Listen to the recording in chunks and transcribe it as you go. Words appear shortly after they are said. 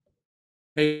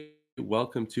Hey,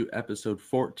 welcome to episode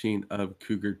 14 of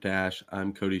Cougar Dash.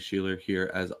 I'm Cody Sheeler here,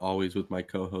 as always, with my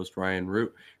co host Ryan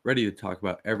Root, ready to talk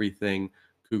about everything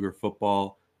Cougar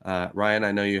football. Ryan,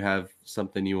 I know you have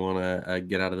something you want to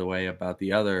get out of the way about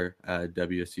the other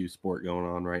WSU sport going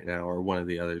on right now, or one of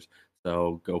the others.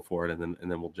 So go for it, and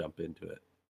then we'll jump into it.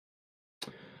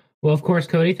 Well, of course,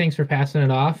 Cody, thanks for passing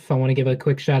it off. I want to give a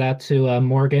quick shout out to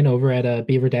Morgan over at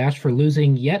Beaver Dash for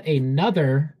losing yet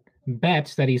another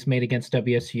bet that he's made against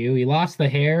WSU. He lost the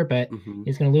hair, but Hmm.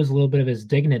 he's going to lose a little bit of his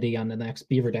dignity on the next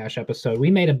Beaver Dash episode. We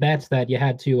made a bet that you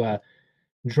had to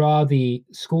draw the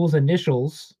school's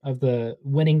initials of the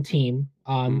winning team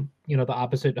Hmm. on, the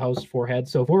opposite host forehead.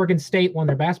 So if Oregon State won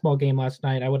their basketball game last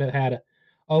night, I would have had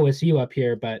OSU up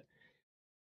here, but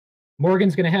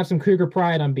Morgan's going to have some Cougar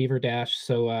pride on Beaver Dash,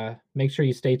 so make sure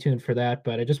you stay tuned for that.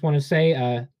 But I just want to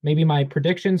say maybe my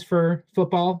predictions for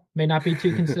football may not be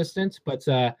too consistent, but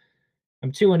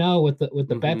I'm 2-0 with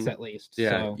the Hmm. bets at least. Yeah,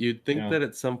 So, you'd think that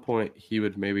at some point he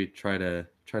would maybe try to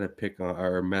pick on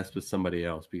or mess with somebody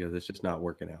else because it's just not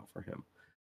working out for him.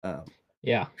 Um,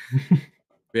 yeah.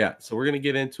 Yeah, so we're gonna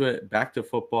get into it. Back to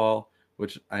football,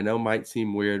 which I know might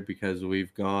seem weird because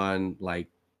we've gone like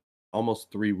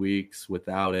almost 3 weeks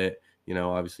without it.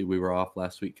 Obviously we were off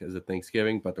last week because of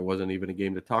Thanksgiving, but there wasn't even a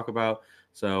game to talk about.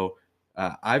 So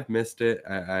I've missed it.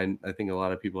 I think a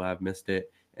lot of people have missed it,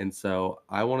 and so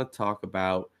I want to talk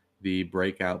about the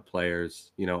breakout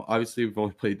players. Obviously we've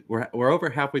only played. We're over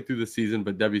halfway through the season,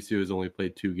 but WCU has only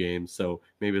played 2 games, so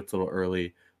maybe it's a little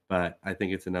early. But I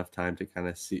think it's enough time to kind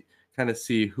of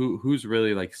see who's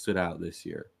really like stood out this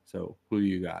year. So who do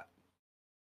you got?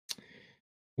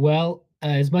 Well,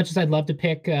 as much as I'd love to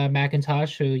pick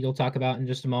McIntosh, who you'll talk about in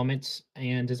just a moment,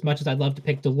 and as much as I'd love to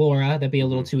pick Delora, that'd be a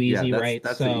little too Yeah, easy, that's right?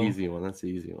 that's the So, easy one. That's the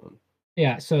easy one.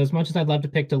 yeah. So as much as I'd love to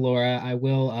pick Delora, I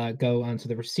will go onto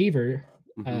the receiver.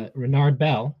 Mhm, Renard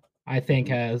Bell, I think,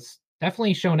 mhm, has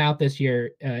definitely shown out this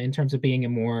year in terms of being a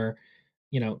more,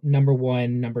 number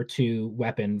one, number two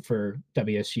weapon for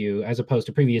WSU, as opposed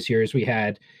to previous years we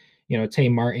had, Tay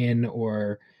Martin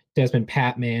or Desmond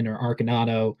Patman or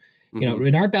Arcanado. mhm.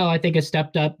 Renard Bell, I think, has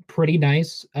stepped up pretty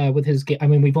nice with his. I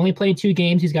mean, we've only played 2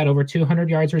 games. He's got over 200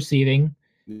 yards receiving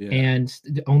Yeah.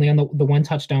 and only on the one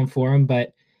touchdown for him,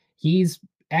 but he's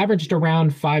averaged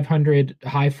around 500,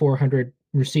 high 400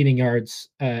 receiving yards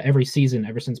every season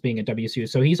ever since being at WSU.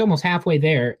 So he's almost halfway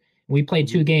there. We played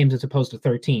Mhm, 2 games as opposed to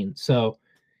 13. So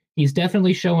he's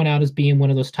definitely showing out as being one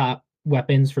of those top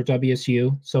weapons for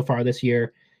WSU so far this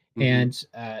year. mhm,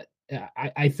 And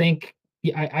I think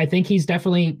I think he's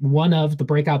definitely one of the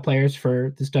breakout players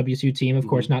for this WSU team. Of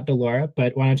course, mhm, not Delora,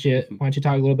 but why don't you mhm. why don't you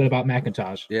talk a little bit about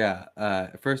McIntosh? Yeah.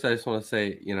 First, I just want to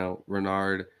say,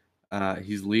 Renard,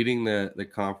 he's leading the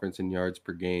conference in yards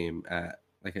per game at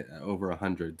like over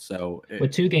 100. So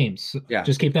With 2 games. yeah.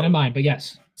 Just keep that in So mind. But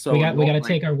yes, we so got we got to like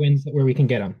take our wins where we can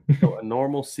get them. so a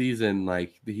normal season,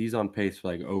 like he's on pace for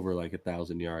like over like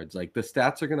 1,000 yards. Like the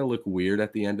stats are gonna look weird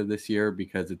at the end of this year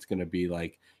because it's gonna be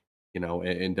like in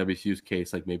WSU's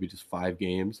case, like maybe just 5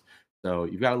 games. So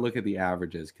you've got to look at the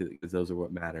averages because those are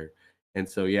what matter. And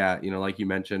so, yeah, like you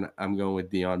mentioned, I'm going with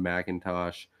Dion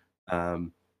McIntosh.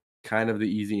 Um, kind of the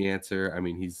easy answer. I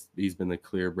mean, he's been the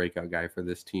clear breakout guy for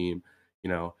this team. You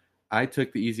know, I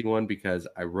took the easy one because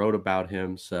I wrote about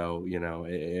him. So,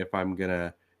 if I'm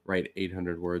gonna write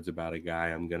 800 words about a guy,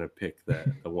 I'm gonna pick the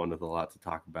one with a lot to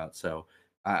talk about. So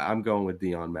I'm going with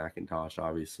Dion McIntosh,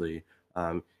 obviously.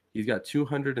 Um, He's got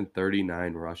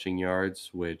 239 rushing yards,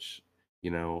 which,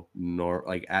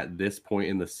 like at this point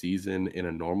in the season, in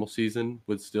a normal season,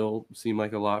 would still seem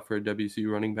like a lot for a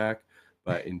WCU running back.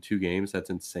 But in 2 games, that's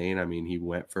insane. I mean, he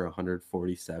went for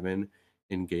 147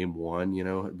 in game one,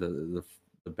 the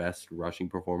best rushing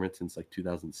performance since like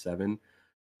 2007.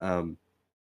 Um,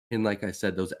 and like I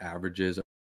said, those averages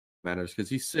matters because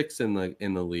he's sixth in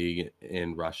the league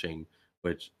in rushing,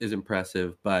 which is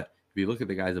impressive. But if you look at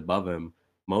the guys above him,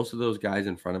 most of those guys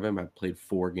in front of him have played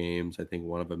 4 games. I think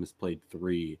one of them has played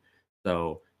three.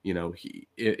 So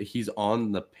he's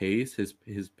on the pace. His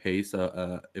pace.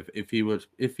 If he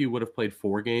would have played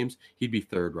 4 games, he'd be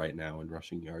third right now in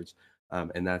rushing yards.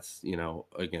 And that's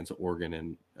against Oregon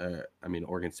and I mean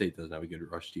Oregon State doesn't have a good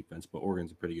rush defense, but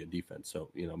Oregon's a pretty good defense.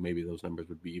 So maybe those numbers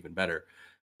would be even better,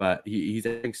 but he's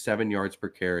averaging 7 yards per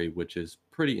carry, which is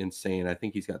pretty insane. I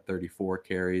think he's got 34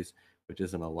 carries, which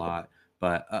isn't a lot.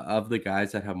 But of the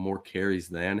guys that have more carries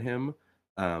than him,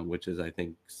 which is I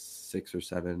think 6 or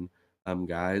 7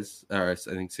 guys, or I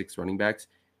think 6 running backs,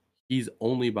 he's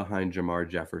only behind Jamar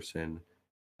Jefferson,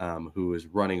 who is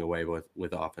running away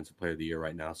with Offensive Player of the Year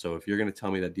right now. So if you're going to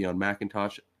tell me that Dion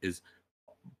McIntosh is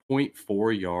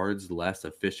 0.4 yards less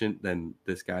efficient than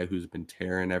this guy who's been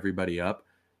tearing everybody up,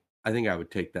 I think I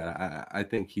would take that. I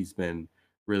think he's been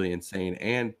really insane.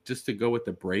 And just to go with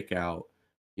the breakout,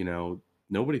 you know,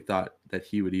 nobody thought that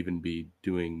he would even be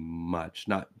doing much,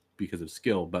 not because of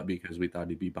skill, but because we thought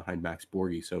he'd be behind Max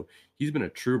Borghi. So he's been a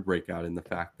true breakout in the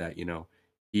fact that, you know,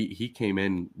 he came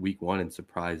in week one and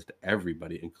surprised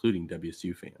everybody, including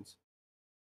WSU fans.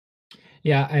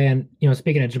 Yeah, and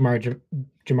speaking of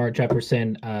Jamar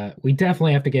Jefferson, we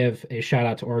definitely have to give a shout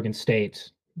out to Oregon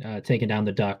State taking down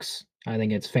the Ducks. I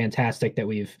think it's fantastic that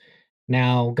we've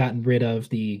now gotten rid of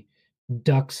the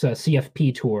Ducks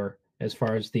CFP tour as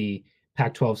far as the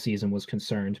Pac-12 season was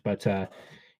concerned. But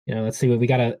let's see what we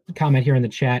got a comment here in the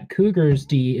chat. Cougars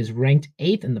D is ranked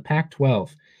 8th in the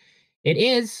Pac-12. It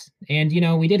is, and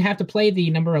we did have to play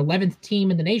the number 11th team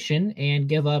in the nation and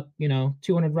give up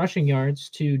 200 rushing yards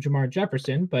to Jamar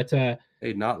Jefferson, but hey,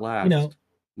 not last.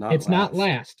 It's not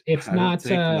last. It's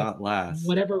not last.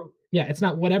 Whatever. Yeah, it's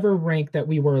not whatever rank that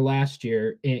we were last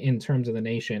year in terms of the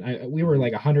nation. We were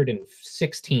like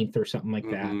 116th or something like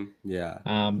that. Yeah.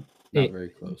 Not very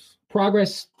close.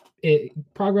 Progress,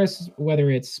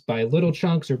 whether it's by little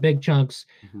chunks or big chunks,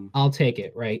 I'll take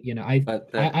it, right?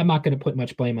 I'm not going to put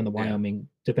much blame on the Wyoming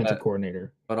defensive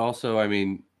coordinator. But also, I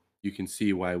mean, you can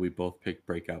see why we both picked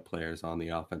breakout players on the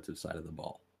offensive side of the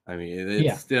ball. I mean,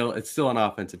 it's still an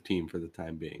offensive team for the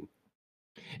time being.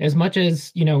 As much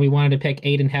as we wanted to pick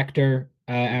Aiden Hector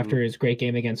after his great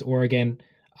game against Oregon,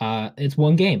 it's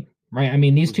one game, right? I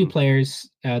mean, these two players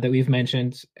that we've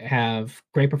mentioned have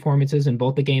great performances in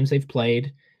both the games they've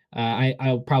played.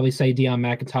 I'll probably say Deion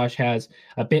McIntosh has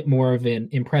a bit more of an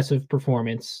impressive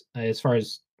performance as far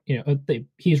as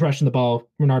he's rushing the ball.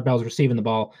 Renard Bell's receiving the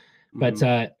ball, but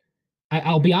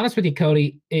I'll be honest with you,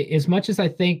 Cody. As much as I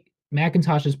think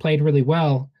McIntosh has played really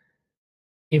well,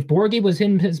 if Borghi was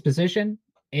in his position,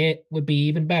 it would be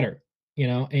even better,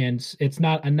 and it's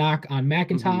not a knock on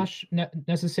McIntosh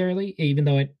necessarily, even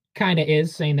though it kind of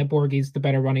is, saying that Borghi's the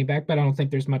better running back, but I don't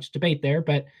think there's much debate there.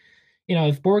 But,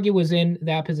 if Borghi was in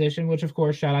that position, which of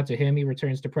course, shout out to him, he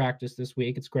returns to practice this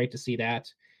week. It's great to see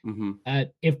that.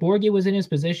 If Borghi was in his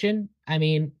position, I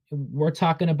mean, we're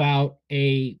talking about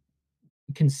a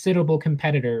considerable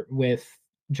competitor with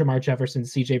Jamar Jefferson,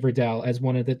 CJ Verdell as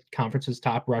one of the conference's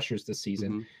top rushers this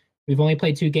season. We've only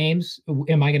played 2 games.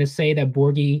 Am I going to say that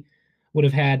Borghi would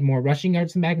have had more rushing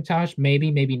yards than McIntosh?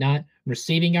 Maybe, maybe not.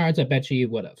 Receiving yards, I bet you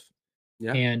would have.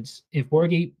 Yeah. And if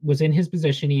Borghi was in his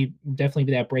position, he'd definitely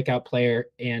be that breakout player.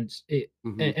 And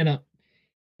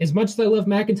as much as I love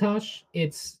McIntosh,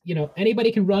 it's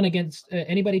anybody can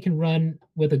run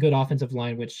with a good offensive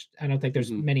line, which I don't think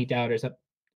there's many doubters that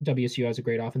WSU has a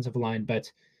great offensive line,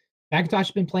 but McIntosh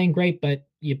has been playing great, but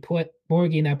you put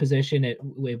Borghi in that position, it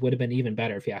would have been even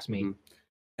better if you ask me.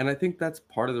 And I think that's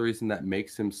part of the reason that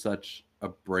makes him such a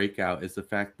breakout is the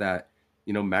fact that,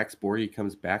 Max Borghi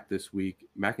comes back this week.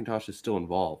 McIntosh is still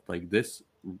involved. Like, this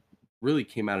really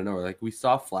came out of nowhere. Like, we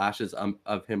saw flashes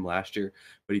of him last year,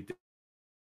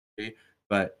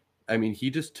 but I mean, he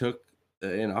just took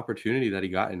an opportunity that he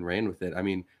got and ran with it. I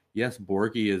mean, yes,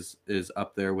 Borghi is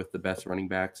up there with the best running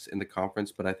backs in the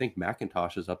conference, but I think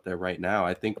McIntosh is up there right now.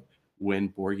 I think when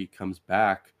Borghi comes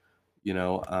back,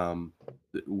 WSU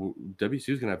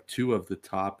is going to have 2 of the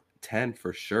top 10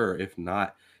 for sure, if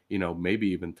not, maybe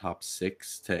even top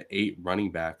 6 to 8 running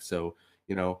backs. So,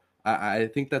 I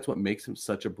think that's what makes him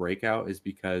such a breakout is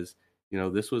because,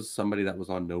 this was somebody that was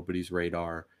on nobody's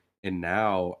radar. And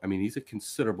now, I mean, he's a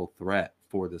considerable threat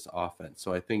for this offense.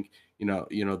 So I think,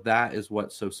 that is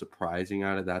what's so surprising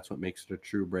out of it. That's what makes it a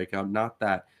true breakout. Not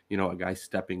that, a guy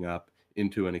stepping up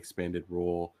into an expanded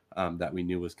role that we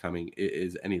knew was coming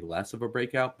is any less of a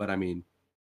breakout. But I mean,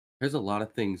 there's a lot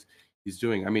of things he's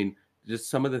doing. I mean,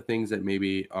 just some of the things that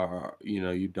maybe are,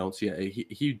 you don't see.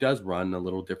 He does run a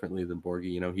little differently than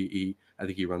Borghi. I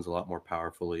think he runs a lot more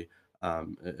powerfully,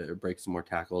 breaks some more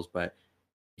tackles, but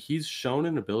he's shown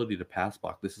an ability to pass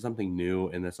block. This is something new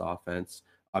in this offense.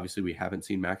 Obviously, we haven't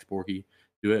seen Max Borghi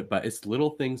do it, but it's little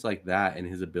things like that and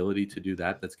his ability to do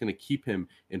that's going to keep him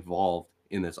involved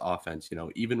in this offense.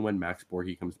 Even when Max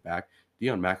Borghi comes back,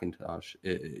 Deion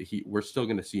McIntosh, we're still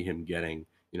going to see him getting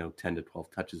 10 to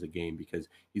 12 touches a game because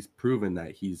he's proven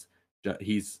that he's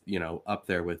up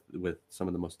there with some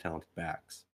of the most talented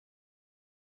backs.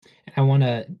 I want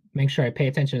to make sure I pay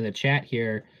attention to the chat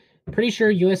here. Pretty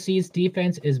sure USC's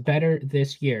defense is better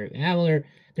this year. Now, their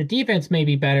defense may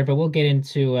be better, but we'll get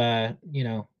into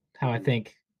how I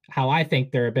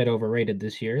think they're a bit overrated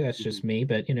this year. That's just me,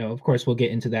 but of course we'll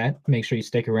get into that. Make sure you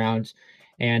stick around.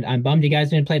 And I'm bummed you guys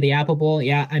didn't play the Apple Bowl.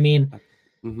 Yeah, I mean,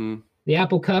 the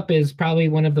Apple Cup is probably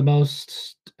one of the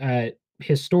most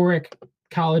historic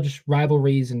college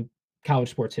rivalries in college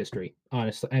sports history.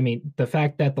 Honestly, I mean, the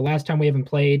fact that the last time we even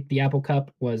played the Apple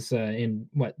Cup was in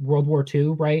what, World War II,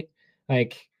 right?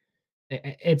 Like,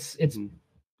 it's Mhm.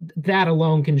 that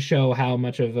alone can show how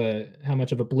much of a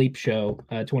bleep show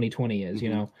 2020 is,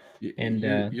 Mhm.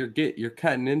 and You're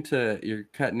cutting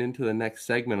into the next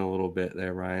segment a little bit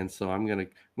there, Ryan. So I'm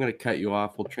gonna cut you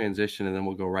off. We'll transition and then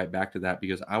we'll go right back to that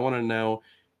because I want to know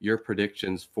your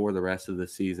predictions for the rest of the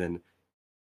season.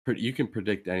 You can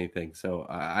predict anything. So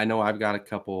I know I've got a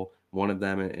couple. One of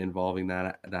them involving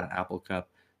that Apple Cup.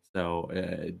 So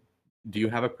do you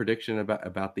have a prediction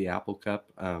about the Apple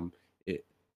Cup? It,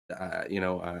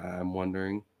 I'm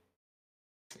wondering.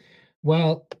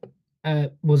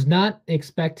 was not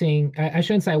expecting. I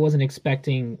shouldn't say I wasn't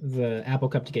expecting the Apple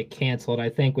Cup to get canceled. I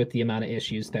think with the amount of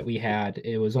issues that we had,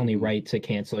 it was only Hmm. right to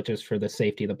cancel it just for the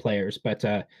safety of the players. But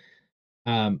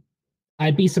um,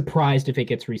 I'd be surprised if it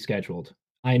gets rescheduled.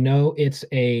 I know it's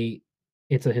a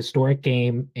historic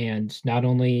game, and not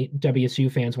only WSU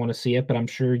fans want to see it, but I'm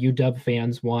sure UW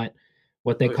fans want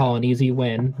what they Oh yeah. call an easy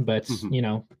win. But Hmm.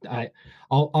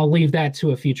 I'll leave that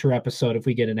to a future episode if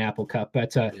we get an Apple Cup.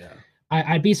 But Yeah.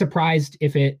 I'd be surprised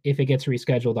if it gets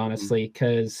rescheduled, Hmm. honestly,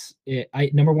 because I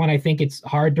number one, I think it's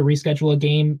hard to reschedule a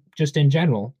game just in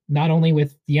general, not only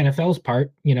with the NFL's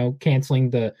part, canceling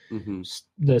Hmm.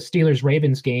 the Steelers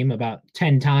Ravens game about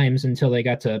 10 times until they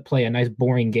got to play a nice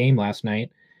boring game last night,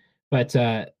 but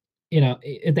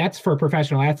that's for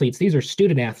professional athletes. These are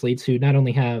student athletes who not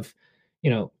only have,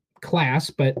 you know, class,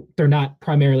 but they're not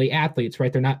primarily athletes,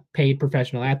 right? They're not paid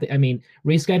professional athletes. I mean,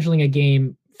 rescheduling a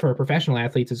game for professional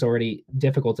athletes is already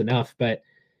difficult enough, but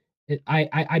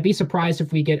I'd be surprised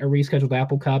if we get a rescheduled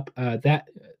Apple Cup. That,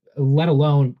 let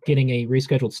alone getting a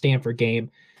rescheduled Stanford game.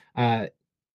 Uh,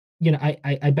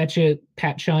 I bet you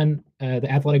Pat Chun, the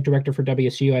athletic director for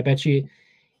WSU, I bet you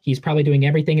he's probably doing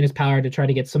everything in his power to try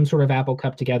to get some sort of Apple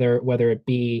Cup together,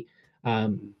 um,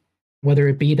 Hmm. whether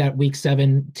it be that Week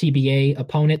 7 TBA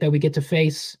opponent that we get to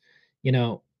face.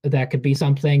 That could be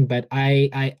something, but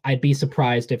I'd be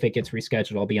surprised if it gets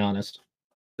rescheduled. I'll be honest.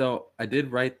 So I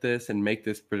did write this and make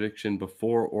this prediction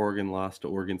before Oregon lost to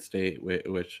Oregon State,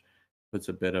 which puts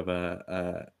a bit of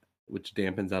which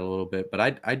dampens that a little bit.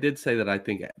 But I did say that I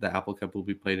think the Apple Cup will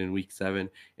be played in Week 7,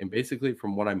 and basically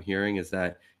from what I'm hearing is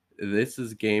that this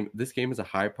game is a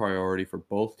high priority for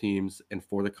both teams and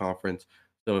for the conference.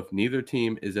 So if neither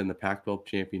team is in the Pac-12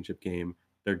 championship game,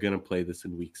 they're gonna play this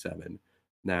in Week 7.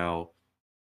 Now,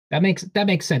 That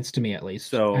makes sense to me, at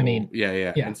least. I so mean, yeah,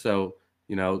 yeah, yeah. and so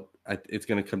it's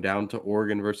going to come down to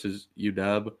Oregon versus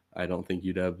UW. I don't think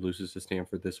UW loses to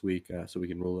Stanford this week, so we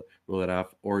can rule it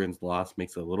off. Oregon's loss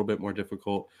makes it a little bit more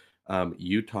difficult.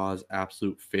 Utah's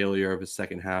absolute failure of his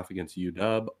second half against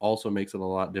UW also makes it a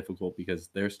lot difficult because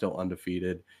they're still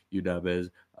undefeated. UW is.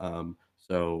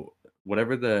 So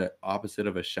whatever the opposite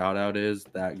of a shout out is,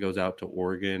 that goes out to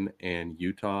Oregon and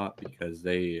Utah because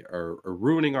they are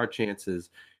ruining our chances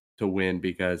to win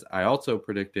because I also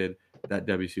predicted that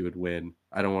WC would win.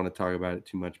 I don't want to talk about it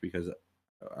too much because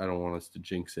I don't want us to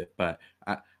jinx it, but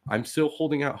I'm still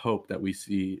holding out hope that we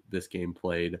see this game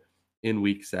played in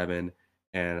Week 7.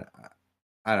 And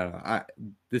I don't know.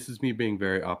 This is me being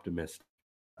very optimistic.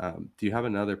 Do you have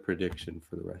another prediction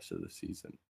for the rest of the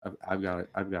season? I've got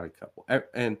a couple.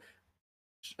 And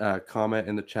comment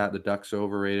in the chat: the Ducks are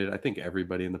overrated. I think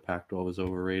everybody in the Pac-12 is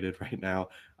overrated right now.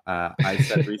 I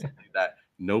said recently that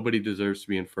nobody deserves to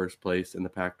be in first place in the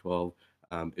Pac-12.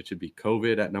 It should be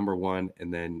COVID at number one,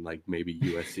 and then like maybe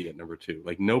USC at number two.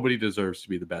 Like nobody deserves to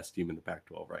be the best team in the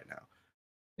Pac-12 right now.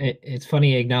 It's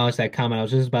funny you acknowledge that comment. I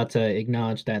was just about to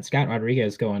acknowledge that Scott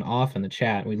Rodriguez going off in the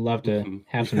chat. We'd love to Mhm.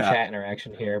 have some Yeah. chat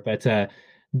interaction here, but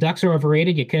Ducks are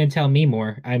overrated. You couldn't tell me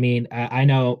more. I mean, I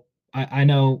know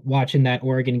watching that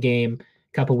Oregon game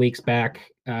a couple weeks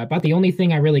back, about the only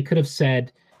thing I really could have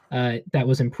said that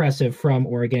was impressive from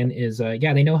Oregon is,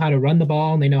 yeah, they know how to run the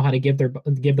ball and they know how to give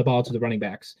the ball to the running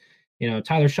backs.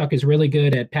 Tyler Shuck is really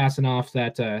good at passing off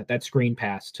that screen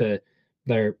pass to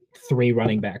their three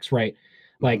running backs, right?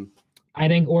 Like, Hmm. I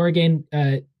think Oregon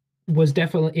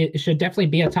it should definitely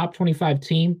be a top 25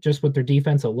 team just with their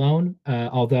defense alone.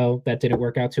 Although that didn't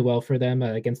work out too well for them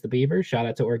against the Beavers. Shout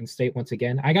out to Oregon State once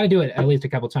again. I got to do it at least a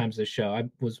couple times this show. I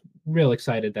was real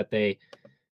excited that they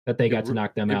got to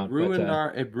knock them out.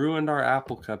 But It ruined our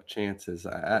Apple Cup chances.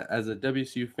 As a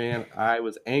WSU fan, I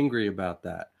was angry about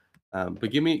that. But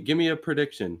give me a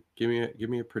prediction. Give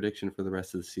me a prediction for the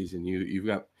rest of the season. You've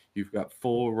got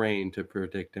full reign to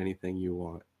predict anything you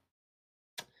want.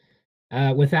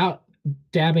 without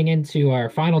dabbing into our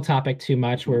final topic too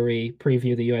much, Mhm. where we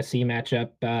preview the USC matchup,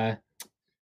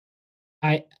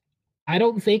 I I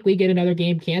don't think we get another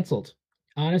game canceled.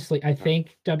 Honestly, I Okay.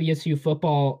 think WSU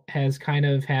football has kind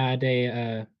of had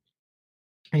a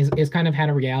is kind of had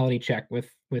a reality check with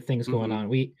things going Mm-hmm.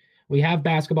 on. We have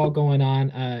basketball going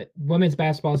on. Women's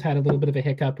basketball's had a little bit of a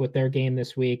hiccup with their game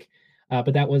this week,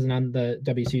 but that wasn't on the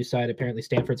WSU side. Apparently,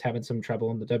 Stanford's having some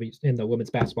trouble in the women's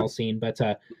basketball scene. But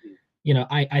Hmm.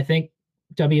 I think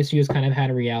WSU has kind of had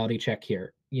a reality check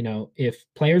here. If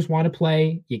players want to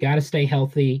play, you got to stay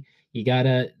healthy. You got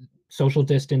to social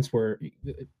distance. We're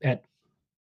at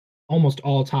almost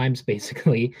all times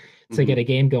basically to Hmm. get a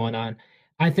game going on.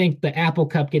 I think the Apple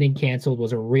Cup getting canceled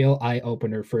was a real eye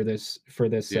opener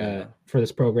Yeah. for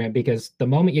this program, because the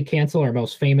moment you cancel our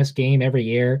most famous game every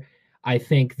year, I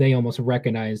think they almost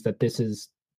recognize that this is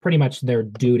pretty much their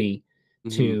duty Hmm.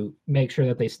 to make sure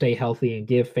that they stay healthy and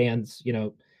give fans,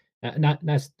 not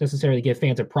necessarily give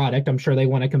fans a product. I'm sure they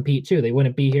want to compete too. They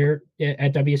wouldn't be here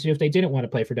at WSU if they didn't want to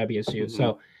play for WSU. Hmm.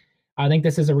 So I think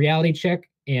this is a reality check,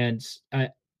 and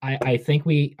I think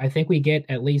we get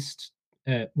at least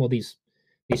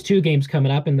these two games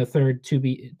coming up in the third to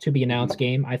be announced Hmm.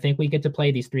 game. I think we get to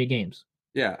play these three games.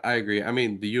 Yeah, I agree. I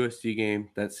mean, the USD game,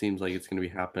 that seems like it's going to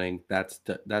be happening. That's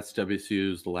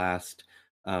WSU's last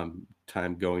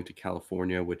time going to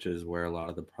California, which is where a lot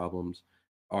of the problems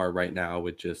are right now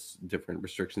with just different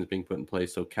restrictions being put in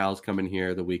place. So Cal's coming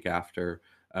here the week after,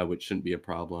 which shouldn't be a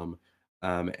problem.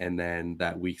 And then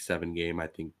that week 7 game, I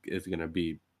think, is going to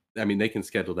be. I mean, they can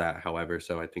schedule that, however.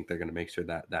 So I think they're going to make sure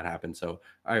that that happens. So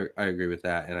I agree with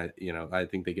that, and I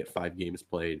think they get 5 games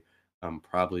played.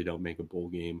 Probably don't make a bowl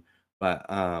game, but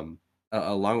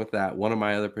along with that, one of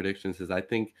my other predictions is I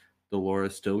think Delora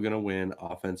is still going to win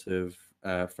offensive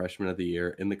freshman of the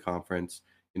year in the conference.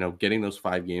 Getting those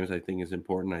 5 games I think is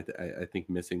important. I think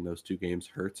missing those 2 games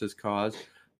hurts his cause,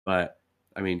 but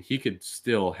I mean he could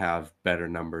still have better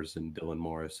numbers than Dylan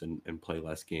Morris and play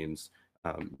less games.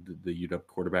 The UW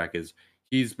quarterback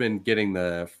he's been getting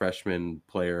the freshman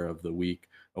player of the week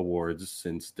awards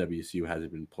since WSU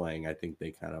hasn't been playing. I think they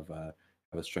kind of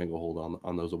have a stranglehold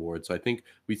on those awards. So I think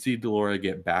we see Delora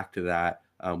get back to that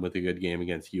with a good game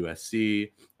against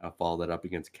USC, follow that up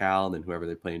against Cal, and then whoever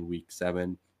they play in week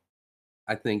 7.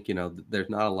 I think there's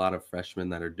not a lot of freshmen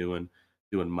that are doing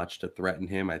much to threaten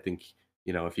him. I think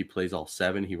if he plays all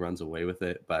 7, he runs away with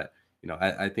it. But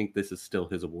I think this is still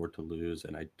his award to lose,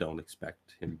 and I don't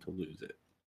expect him to lose it.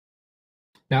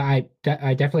 Now, I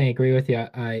definitely agree with you.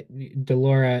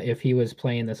 Delora, if he was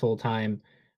playing this whole time,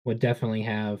 would definitely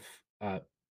have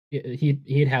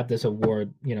he'd have this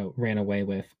award, ran away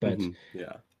with. But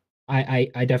Yeah.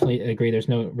 I definitely agree. There's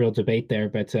no real debate there.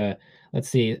 But let's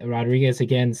see. Rodriguez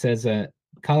again says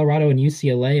Colorado and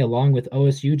UCLA, along with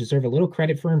OSU, deserve a little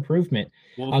credit for improvement.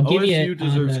 Well, if I'll give you OSU on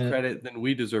deserves credit, then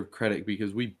we deserve credit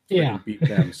because we yeah. freaking beat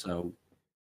them. So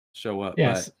show up.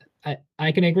 Yes, But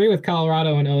I can agree with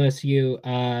Colorado and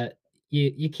OSU.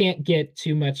 You can't get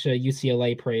too much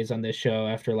UCLA praise on this show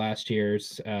after last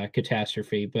year's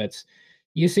catastrophe, but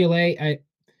UCLA,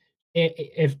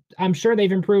 if I'm sure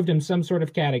they've improved in some sort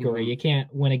of category. mhm, You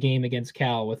can't win a game against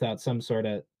Cal without some sort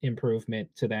of improvement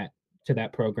to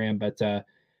that program. But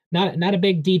not a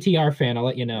big DTR fan. I'll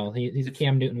let you yeah, know. He's a it's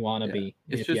Cam Newton yeah, wannabe,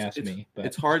 it's if you just ask me. But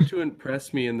it's hard to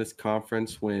impress me in this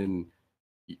conference when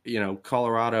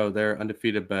Colorado, they're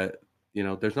undefeated, but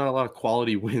there's not a lot of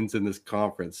quality wins in this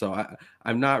conference. So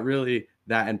I'm not really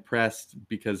that impressed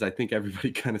because I think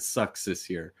everybody kind of sucks this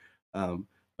year. Um,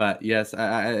 but yes,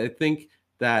 I think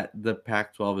that the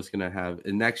Pac-12 is going to have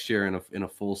next year in a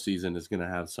full season is going to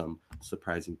have some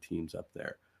surprising teams up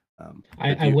there.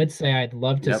 But I would say I'd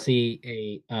love to yep.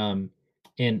 see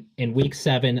in week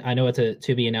 7. I know it's a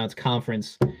to be announced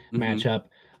conference Hmm. matchup.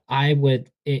 I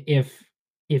would if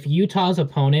Utah's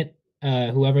opponent,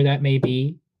 whoever that may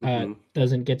be, Hmm.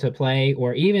 doesn't get to play,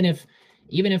 or even if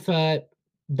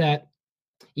that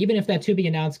even if that to be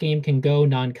announced game can go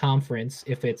non-conference,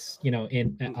 if it's in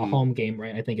a Hmm. home game,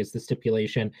 right? I think it's the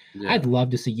stipulation. I'd Yeah. love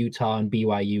to see Utah and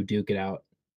BYU duke it out.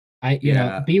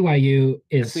 Yeah. BYU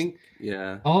I is think,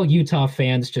 yeah. all Utah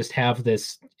fans just have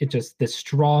this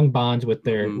strong bond with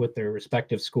their Hmm. with their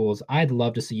respective schools. I'd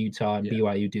love to see Utah and Yeah.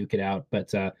 BYU duke it out,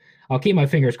 but I'll keep my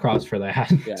fingers crossed for that.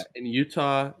 Yeah, in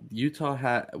Utah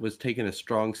was taking a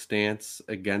strong stance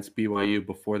against BYU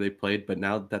before they played, but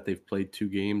now that they've played 2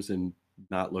 games and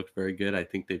not looked very good, I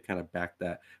think they've kind of backed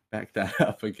that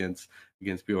up against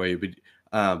BYU. But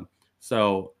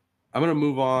so I'm gonna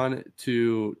move on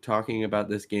to talking about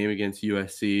this game against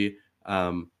USC.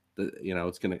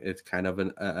 It's kind of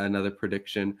another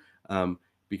prediction,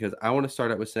 because I want to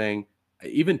start out with saying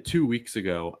even 2 weeks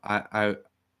ago,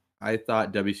 I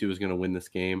thought WC was going to win this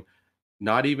game.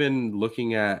 Not even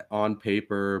looking at on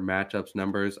paper matchups,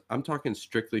 numbers. I'm talking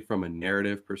strictly from a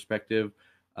narrative perspective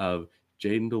of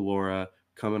Jaden Delora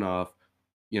coming off,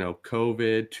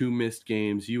 COVID, 2 missed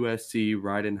games, USC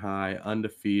riding high,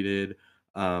 undefeated,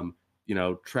 um,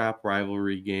 trap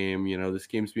rivalry game. This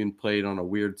game's being played on a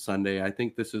weird Sunday. I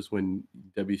think this is when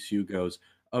WSU goes,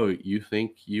 "Oh, you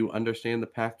think you understand the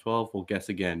Pac-12? Well, guess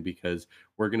again, because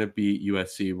we're gonna beat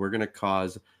USC. We're gonna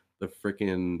cause the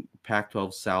freaking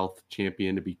Pac-12 South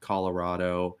champion to be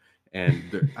Colorado."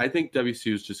 And I think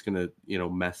WSU is just gonna,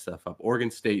 mess stuff up. Oregon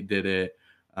State did it.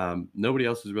 Nobody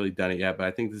else has really done it yet, but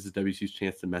I think this is WSU's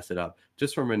chance to mess it up.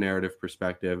 Just from a narrative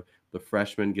perspective, the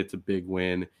freshman gets a big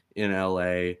win in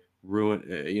LA.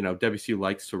 WSU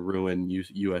likes to ruin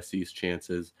USC's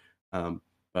chances.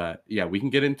 But yeah, we can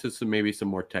get into maybe some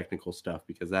more technical stuff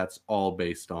because that's all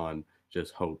based on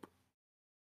just hope.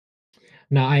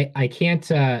 No, I can't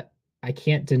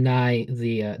deny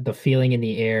the feeling in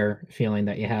the air feeling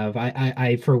that you have.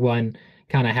 I for one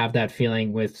kind of have that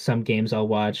feeling with some games I'll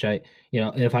watch.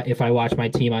 If I watch my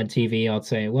team on TV, I'll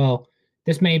say, well,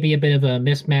 this may be a bit of a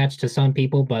mismatch to some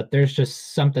people, but there's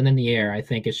just something in the air. I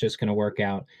think it's just going to work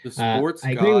out. The sports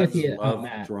I agree with gods you on love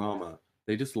that. drama.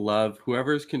 They just love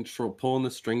whoever's control pulling the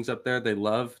strings up there. They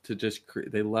love to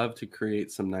they love to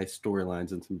create some nice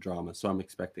storylines and some drama. So I'm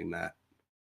expecting that.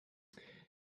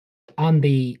 On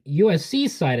the USC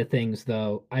side of things,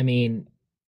 though, I mean,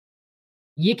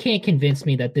 you can't convince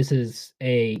me that this is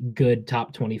a good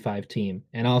top 25 team,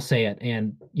 and I'll say it.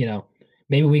 And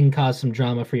maybe we can cause some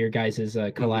drama for your guys'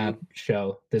 collab Hmm.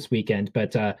 show this weekend.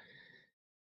 But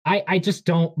I just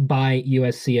don't buy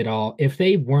USC at all. If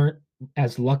they weren't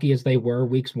as lucky as they were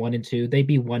weeks 1 and 2, they'd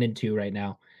be 1 and 2 right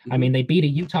now. I Hmm. mean, they beat a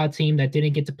Utah team that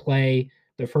didn't get to play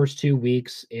the first 2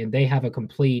 weeks, and they have a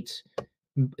complete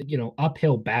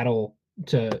uphill battle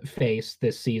to face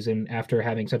this season after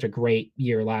having such a great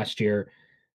year last year.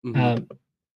 Hmm. um,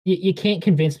 you can't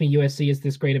convince me USC is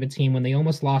this great of a team when they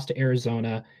almost lost to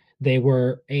Arizona. They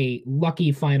were a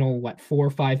lucky final, 4 or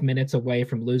 5 minutes away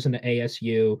from losing to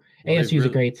ASU. Well, ASU is a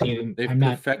great team. I'm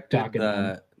not docking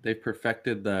them. they've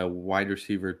perfected the wide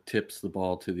receiver tips the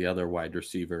ball to the other wide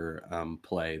receiver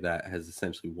play that has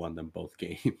essentially won them both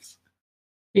games.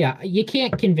 Yeah, you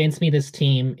can't convince me this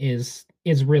team is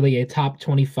really a top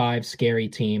 25 scary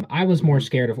team. I was more Hmm.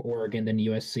 scared of Oregon than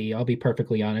USC. I'll be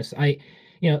perfectly honest.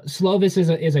 Slovis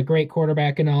is a great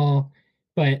quarterback and all,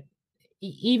 but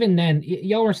even then,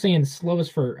 y'all were saying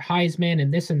Slovis for Heisman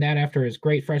and this and that after his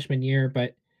great freshman year,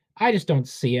 but I just don't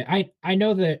see it. I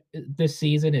know that this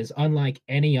season is unlike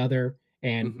any other,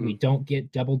 and we Hmm. don't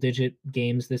get double digit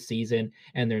games this season,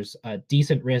 and there's a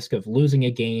decent risk of losing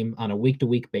a game on a week to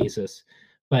week basis.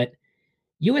 But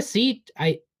USC,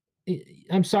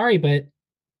 I'm sorry, but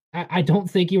I don't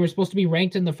think you were supposed to be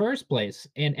ranked in the first place.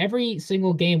 And every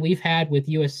single game we've had with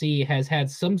USC has had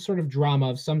some sort of drama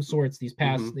of some sorts Hmm.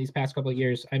 these past couple of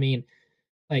years. I mean,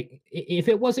 like if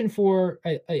it wasn't for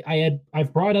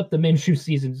I've brought up the Minshew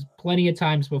seasons plenty of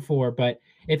times before, but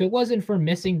if it wasn't for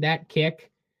missing that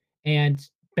kick and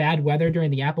bad weather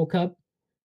during the Apple Cup,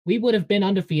 we would have been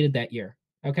undefeated that year.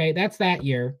 Okay, that's that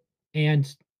year.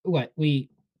 And what we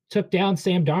took down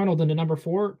Sam Darnold and the number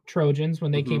 4 Trojans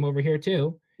when they Hmm. came over here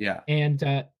too. Yeah. And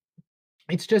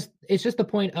it's just the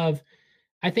point of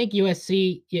I think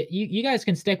USC. You guys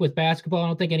can stick with basketball. I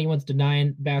don't think anyone's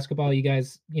denying basketball. You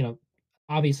guys,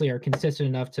 obviously are consistent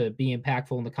enough to be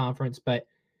impactful in the conference, but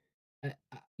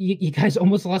you guys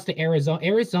almost lost to Arizona.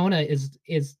 Arizona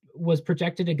was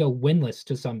projected to go winless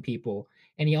to some people,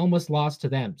 and you almost lost to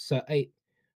them. So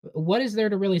what is there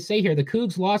to really say here? The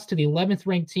Cougs lost to the 11th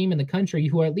ranked team in the country,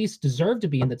 who at least deserve to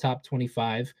be in the top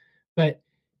 25, but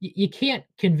you can't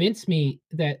convince me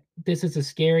that this is a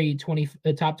scary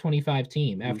top 25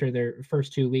 team Hmm. after their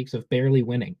first 2 weeks of barely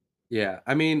winning. Yeah.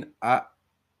 I mean,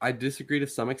 I disagree to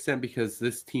some extent because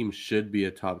this team should be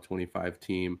a top 25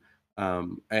 team.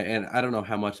 And I don't know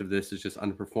how much of this is just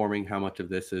underperforming, how much of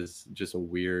this is just a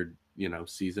weird,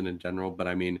 season in general. But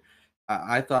I mean,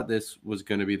 I thought this was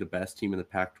going to be the best team in the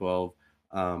Pac-12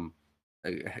 um,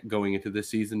 going into this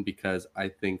season because I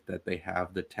think that they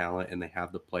have the talent and they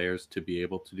have the players to be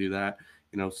able to do that.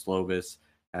 Slovis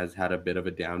has had a bit of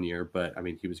a down year, but I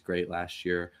mean, he was great last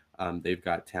year. They've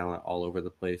got talent all over the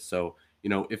place. So,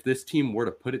 if this team were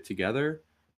to put it together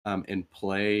and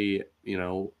play,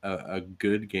 a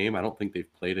good game, I don't think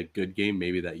they've played a good game.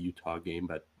 Maybe that Utah game,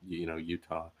 but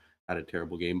Utah had a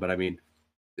terrible game. But I mean,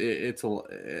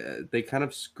 they kind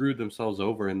of screwed themselves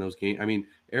over in those games. I mean,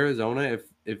 Arizona,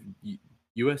 if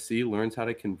USC learns how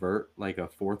to convert like a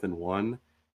 4th and 1,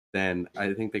 then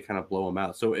I think they kind of blow them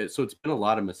out. So it's been a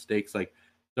lot of mistakes. Like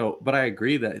So, but I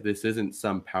agree that this isn't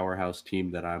some powerhouse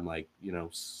team that I'm like,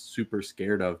 super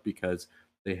scared of because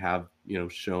they have,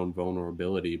 shown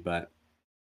vulnerability. But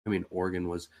I mean, Oregon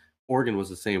was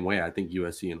the same way. I think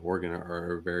USC and Oregon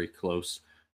are very close,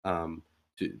 to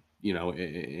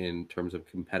in terms of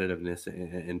competitiveness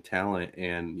and talent.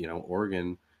 And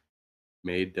Oregon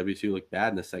made WSU look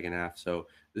bad in the second half. So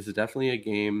this is definitely a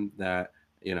game that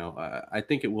I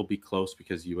think it will be close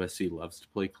because USC loves to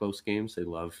play close games. They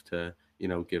love to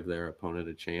give their opponent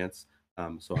a chance.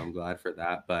 So I'm glad for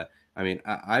that. But I mean,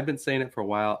 I've been saying it for a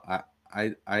while.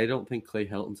 I don't think Clay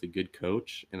Helton's a good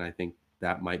coach, and I think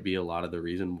that might be a lot of the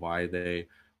reason why they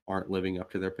aren't living up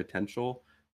to their potential.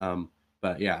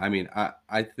 But yeah, I mean,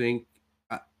 I think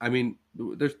I mean,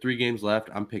 there's 3 games left.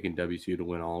 I'm picking WSU to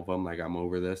win all of them. Like, I'm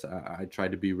over this. I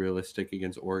tried to be realistic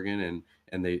against Oregon,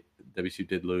 and they WSU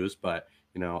did lose. But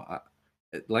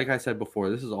like I said before,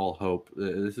 this is all hope.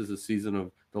 This is a season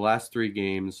of the last 3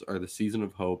 games are the season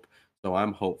of hope. So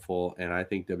I'm hopeful, and I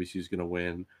think WSU is going to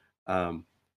win. Um,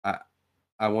 I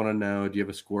I want to know, do you have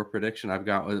a score prediction? I've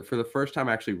got for the first time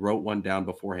I actually wrote one down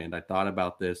beforehand. I thought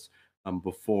about this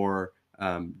before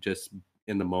just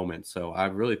in the moment. So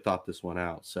I've really thought this one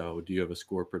out. So do you have a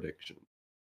score prediction?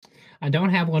 I don't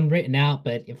have one written out,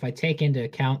 but if I take into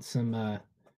account some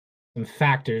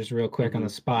factors real quick on the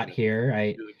Hmm. spot here, Do the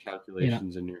you know,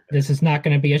 calculations in your head. this is not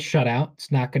going to be a shutout.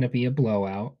 It's not going to be a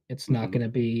blowout. It's not Hmm. going to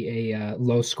be a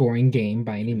low scoring game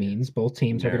by any Okay. means. Both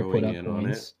teams are going to put Narrowing up in on it.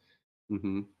 points.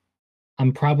 Hmm.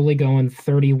 I'm probably going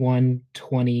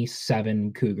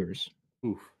 31-27 Cougars.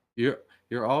 Oof.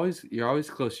 You're always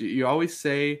close. You always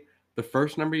say the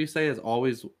first number you say is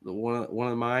always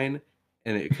one of mine,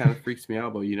 and it kind of freaks me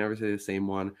out. But you never say the same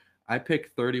one. I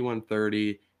picked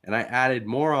 31-30, and I added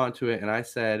more onto it, and I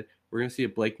said we're gonna see a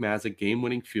Blake Mazza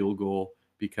game-winning field goal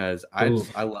because I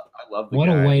Oof. love the What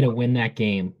a guy. way to win that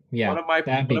game. One Yeah, of my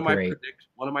that'd one be of my great. predict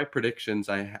one of my predictions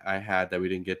I had that we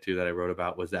didn't get to that I wrote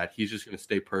about was that he's just gonna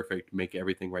stay perfect, make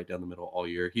everything right down the middle all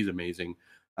year. He's amazing.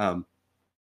 Um,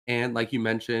 and like you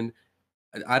mentioned,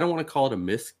 I don't want to call it a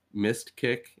missed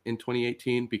kick in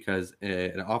 2018 because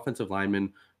an offensive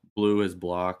lineman blew his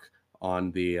block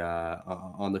on the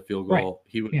field Right. goal.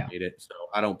 He would have Yeah. made it, so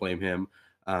I don't blame him.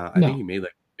 I think No. he made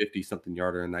like 50 something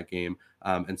yarder in that game,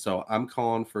 and so I'm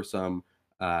calling for some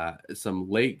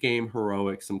late game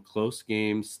heroics, some close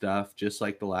game stuff, just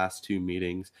like the last 2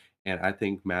 meetings. And I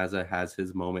think Mazza has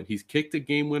his moment. He's kicked a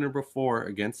game winner before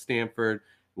against Stanford.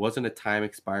 It wasn't a time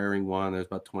expiring one. There's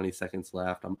about 20 seconds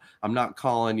left. I'm not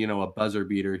calling, a buzzer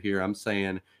beater here. I'm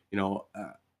saying,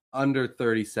 under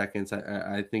 30 seconds,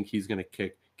 I think he's going to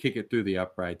kick it through the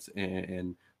uprights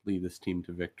and lead this team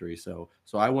to victory. So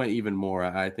I went even more.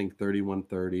 I think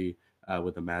 31-30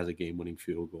 with a Mazza game-winning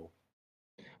field goal.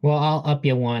 Well, I'll up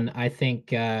you one. I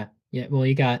think yeah, well,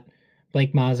 you got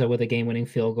Blake Mazza with a game-winning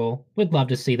field goal. Would love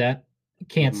to see that.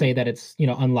 Can't Hmm. say that it's,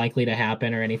 unlikely to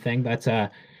happen or anything, but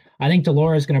I think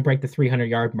Delora is going to break the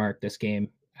 300-yard mark this game.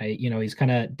 He's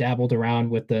kind of dabbled around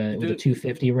with He the did.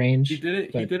 250 He range, did it.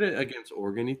 He but did it against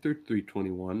Oregon. He threw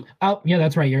 321. oh, yeah,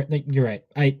 that's right. You're right.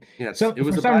 Yes, So it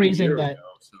was for some about a reason year ago, that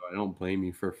so I don't blame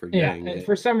you for yeah, forgetting it.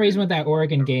 for some reason And with that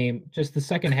Oregon game, just the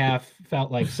second half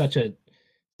felt like such a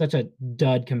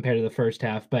dud compared to the first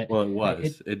half, but well, it it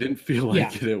was. It didn't feel yeah,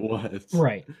 like it. It was.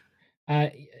 right.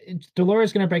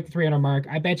 Dolores going to break the 300 mark.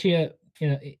 I bet you,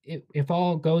 if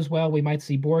all goes well, we might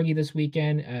see Borgie this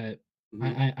weekend. Hmm.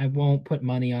 I won't put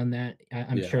money on that.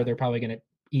 I'm sure Yeah. they're probably going to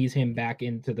ease him back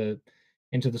into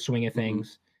the swing of Hmm.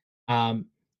 things. Um,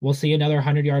 we'll see another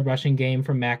 100-yard rushing game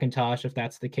from McIntosh if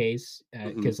that's the case, Hmm.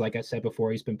 because like I said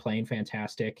before, he's been playing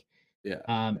fantastic.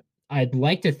 Yeah. I'd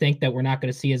like to think that we're not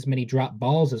going to see as many drop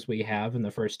balls as we have in the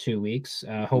first 2 weeks.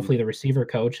 Hmm. Hopefully, the receiver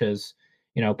coach has,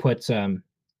 put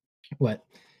what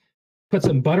put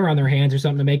some butter on their hands or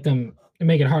something to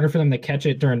make it harder for them to catch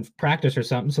it during practice or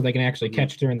something, so they can actually Hmm.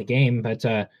 catch during the game. But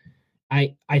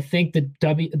I think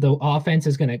the offense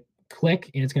is going to click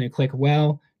and it's going to click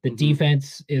well. The Hmm.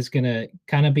 defense is going to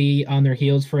kind of be on their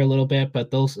heels for a little bit,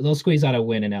 but they'll squeeze out a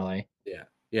win in LA. Yeah.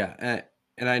 Yeah.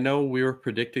 And I know we were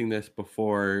predicting this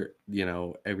before,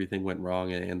 everything went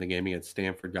wrong and the game against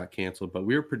Stanford got canceled, but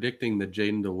we were predicting the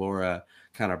Jaden Delora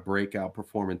kind of breakout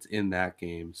performance in that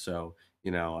game. So,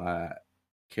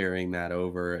 carrying that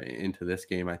over into this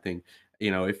game, I think,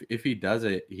 if he does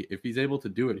it, if he's able to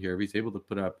do it here, if he's able to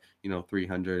put up,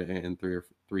 300 and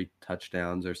three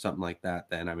touchdowns or something like that,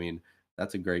 then I mean,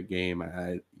 that's a great game.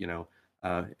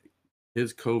 Uh,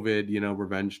 his COVID,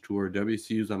 revenge tour.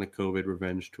 WCU's on a COVID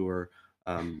revenge tour.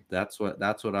 That's what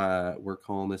we're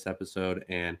calling this episode.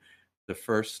 And the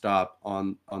first stop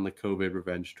on the COVID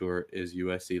revenge tour is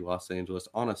USC Los Angeles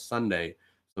on a Sunday.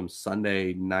 some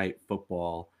Sunday night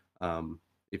football.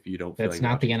 If you don't feel That's like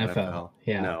not the watching NFL. NFL,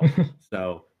 Yeah. no.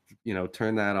 So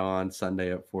turn that on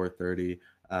Sunday at 4:30.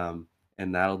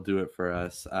 And that'll do it for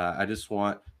us. I just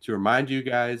want to remind you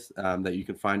guys that you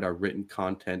can find our written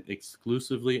content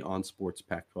exclusively on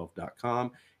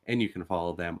sportspac12.com, and you can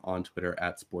follow them on Twitter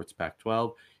at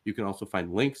sportspac12. You can also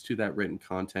find links to that written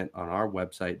content on our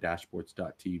website,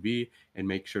 dashsports.tv, and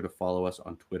make sure to follow us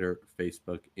on Twitter,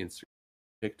 Facebook, Instagram,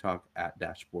 TikTok at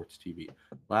Dash Sports TV.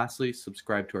 Lastly,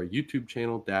 subscribe to our YouTube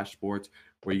channel, Dash Sports,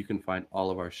 where you can find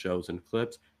all of our shows and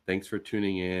clips. Thanks for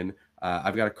tuning in.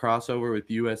 I've got a crossover with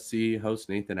USC host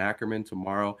Nathan Ackerman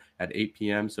tomorrow at 8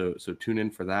 p.m. So tune in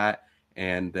for that.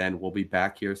 And then we'll be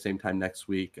back here same time next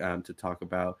week to talk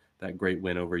about that great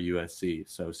win over USC.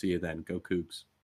 So see you then. Go Cougs.